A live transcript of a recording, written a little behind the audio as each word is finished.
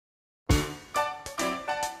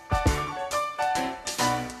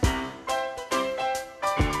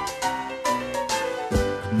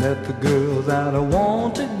Met the girl that I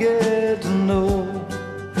want to get to know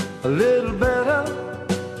a little better.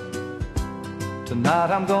 Tonight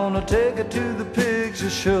I'm gonna take her to the picture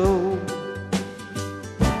show.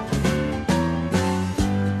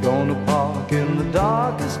 Gonna park in the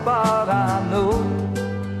darkest spot I know.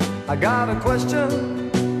 I got a question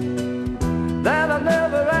that I've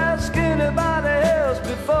never asked anybody else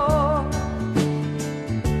before.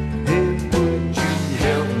 Hey, would you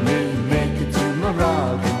help me make it to my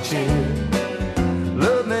rocking chair?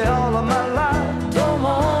 Love me all of my life, don't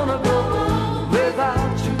wanna go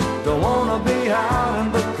without you. Don't wanna be out in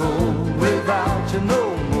the cold without you no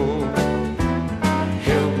more.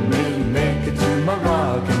 Help me make it to my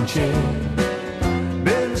rocking chair.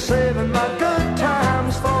 Been saving my good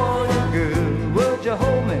times for you, girl. Would you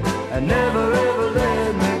hold me and never ever let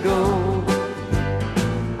me go?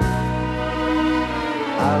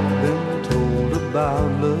 I've been told about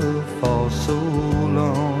love for so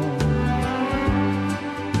long,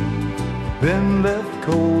 been left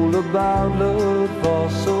cold about love for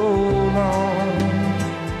so long.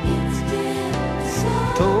 It's been so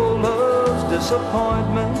Told love's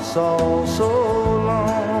disappointments all so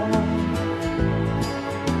long,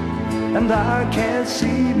 and I can't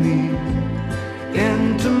see me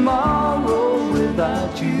in tomorrow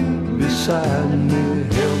without you beside me.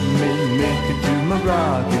 Help me make it to my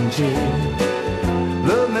rocking chair.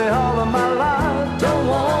 Love me all of my life,